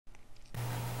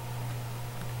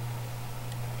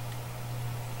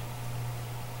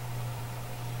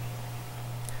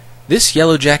This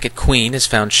yellowjacket queen has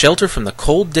found shelter from the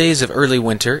cold days of early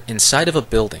winter inside of a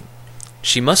building.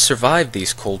 She must survive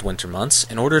these cold winter months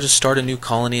in order to start a new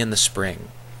colony in the spring.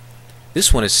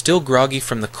 This one is still groggy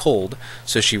from the cold,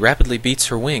 so she rapidly beats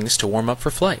her wings to warm up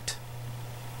for flight.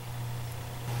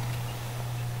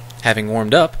 Having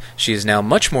warmed up, she is now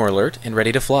much more alert and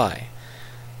ready to fly.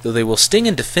 Though they will sting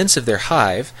in defense of their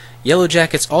hive,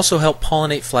 yellowjackets also help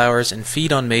pollinate flowers and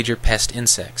feed on major pest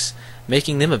insects,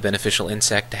 making them a beneficial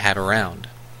insect to have around.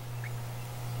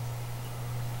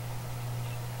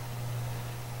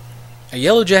 A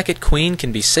yellowjacket queen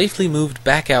can be safely moved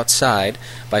back outside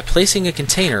by placing a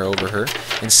container over her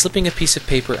and slipping a piece of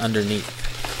paper underneath.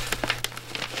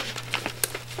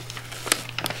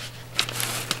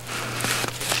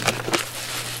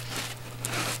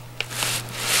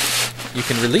 You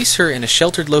can release her in a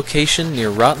sheltered location near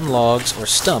rotten logs or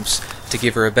stumps to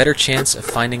give her a better chance of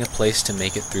finding a place to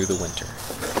make it through the winter.